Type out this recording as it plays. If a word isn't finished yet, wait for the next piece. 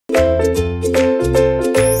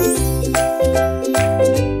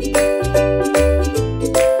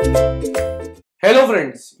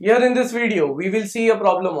Here in this video, we will see a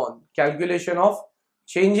problem on calculation of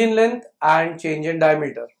change in length and change in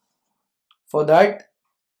diameter. For that,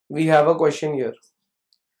 we have a question here.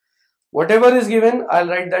 Whatever is given, I'll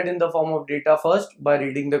write that in the form of data first by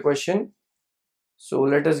reading the question. So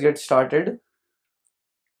let us get started.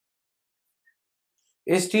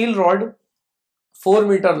 A steel rod 4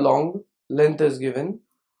 meter long, length is given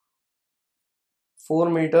 4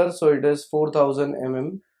 meter, so it is 4000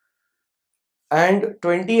 mm, and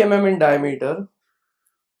 20 mm in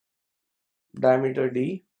diameter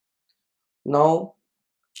D. Now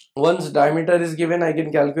once diameter is given, I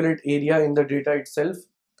can calculate area in the data itself.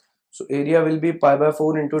 So area will be pi by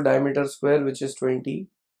 4 into diameter square, which is 20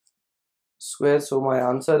 square. So my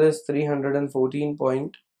answer is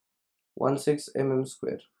 314.16 mm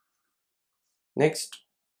square. Next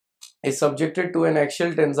is subjected to an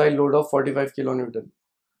axial tensile load of 45 kilonewton.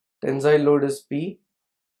 Tensile load is P,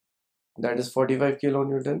 that is 45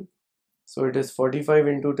 kilonewton. So it is 45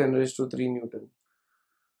 into 10 raised to 3 Newton.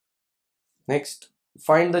 Next,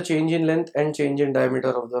 find the change in length and change in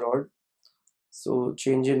diameter of the rod. So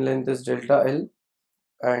change in length is delta L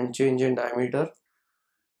and change in diameter.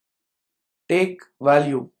 Take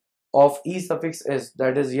value of E suffix S,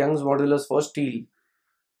 that is Young's modulus for steel,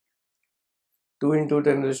 2 into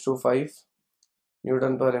 10 raised to 5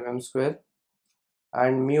 Newton per mm square,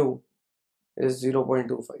 and mu is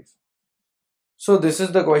 0.25. So this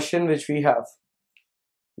is the question which we have.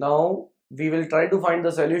 Now we will try to find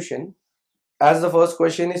the solution. As the first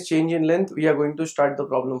question is change in length, we are going to start the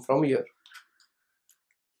problem from here.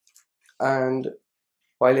 And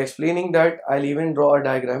while explaining that, I'll even draw a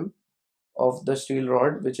diagram of the steel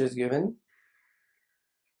rod which is given.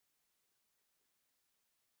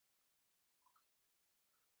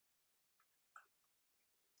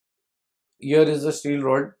 Here is the steel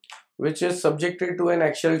rod which is subjected to an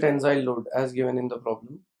axial tensile load as given in the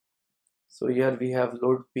problem. So here we have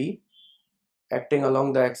load P acting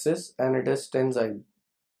along the axis and it is tensile.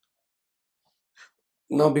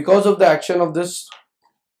 Now because of the action of this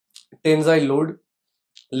tensile load,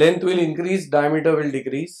 length will increase, diameter will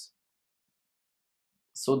decrease.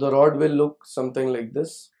 So the rod will look something like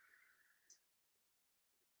this.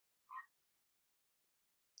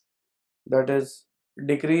 That is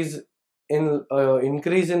increase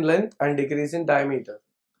in length and decrease in diameter.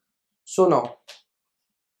 So now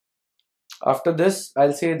after this,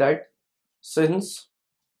 I'll say that since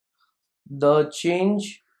the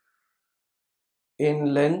change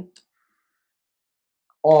in length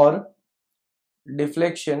or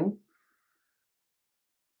deflection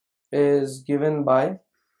is given by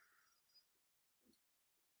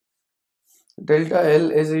delta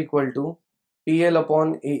L is equal to PL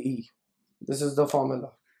upon AE. This is the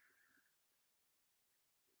formula.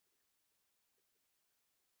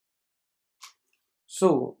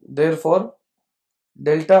 So therefore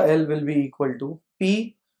delta L will be equal to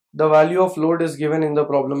P. The value of load is given in the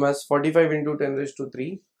problem as 45 into 10 raised to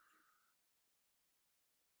 3.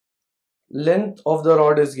 Length of the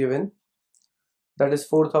rod is given, that is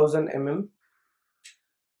 4000 mm.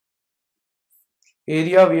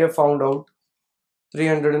 Area we have found out,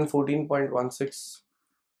 314.16,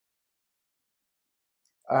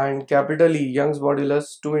 and capital E, Young's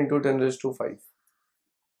modulus, 2 into 10 raised to 5.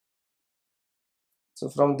 So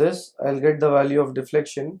from this I'll get the value of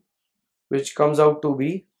deflection, which comes out to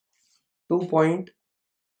be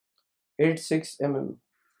 2.86 mm.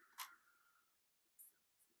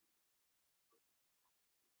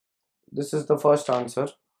 This is the first answer.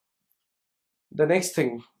 The next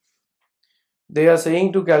thing, they are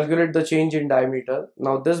saying to calculate the change in diameter.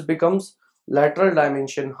 Now this becomes lateral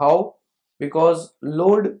dimension. How? Because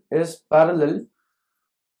load is parallel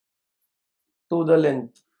to the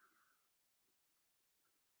length.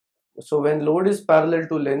 So when load is parallel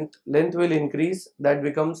to length, length will increase, that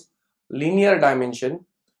becomes linear dimension,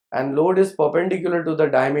 and load is perpendicular to the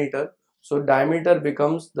diameter, so diameter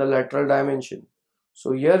becomes the lateral dimension.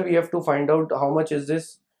 So here we have to find out how much is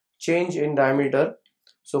this change in diameter.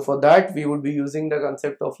 So for that we would be using the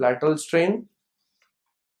concept of lateral strain,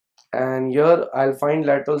 and here I'll find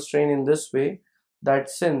lateral strain in this way, that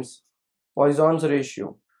since Poisson's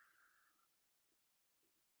ratio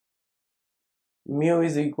mu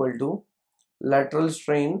is equal to lateral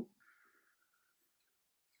strain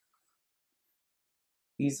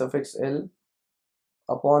E suffix L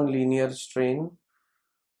upon linear strain,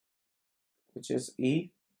 which is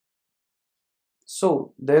E.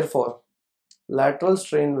 So therefore lateral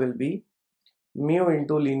strain will be mu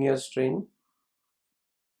into linear strain.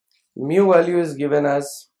 Mu value is given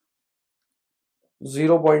as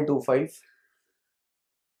 0.25.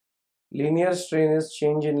 Linear strain is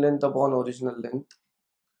change in length upon original length.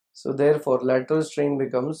 So therefore lateral strain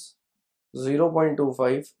becomes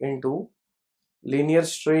 0.25 into linear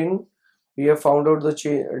strain. We have found out the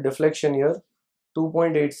deflection here,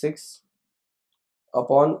 2.86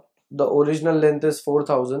 upon the original length is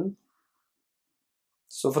 4000.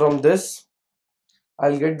 So from this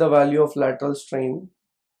I'll get the value of lateral strain,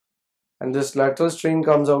 and this lateral strain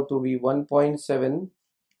comes out to be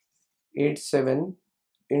 1.787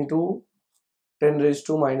 into 10 raised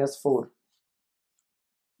to minus 4.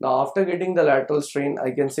 Now after getting the lateral strain,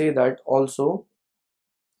 I can say that also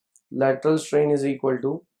lateral strain is equal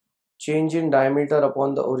to change in diameter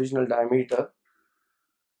upon the original diameter.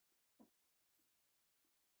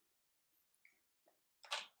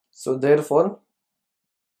 So therefore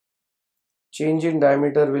change in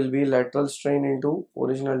diameter will be lateral strain into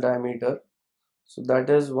original diameter. So that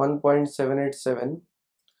is 1.787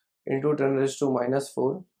 into 10 raised to minus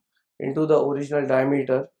 4 into the original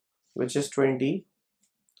diameter, which is 20,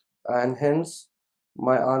 and hence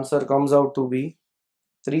my answer comes out to be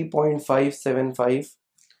 3.575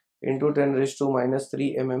 into 10 raised to minus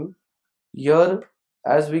 3 mm. Here,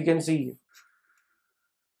 as we can see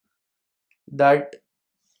that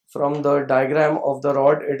from the diagram of the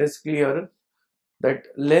rod, it is clear that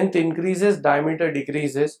length increases, diameter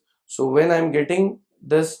decreases. So when I'm getting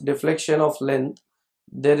this deflection of length,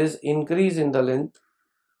 there is increase in the length,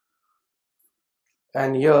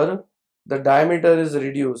 and here the diameter is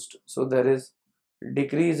reduced, so there is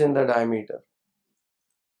decrease in the diameter.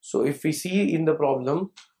 So if we see in the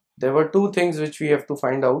problem, there were two things which we have to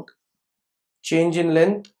find out. Change in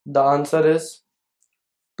length, the answer is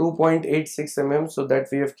 2.86 mm, so that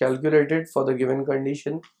we have calculated for the given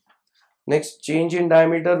condition. Next, change in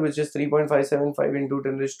diameter, which is 3.575 into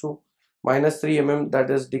 10 raised to minus 3 mm, that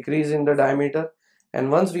is decrease in the diameter. And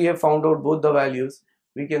once we have found out both the values,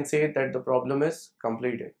 we can say that the problem is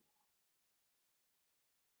completed.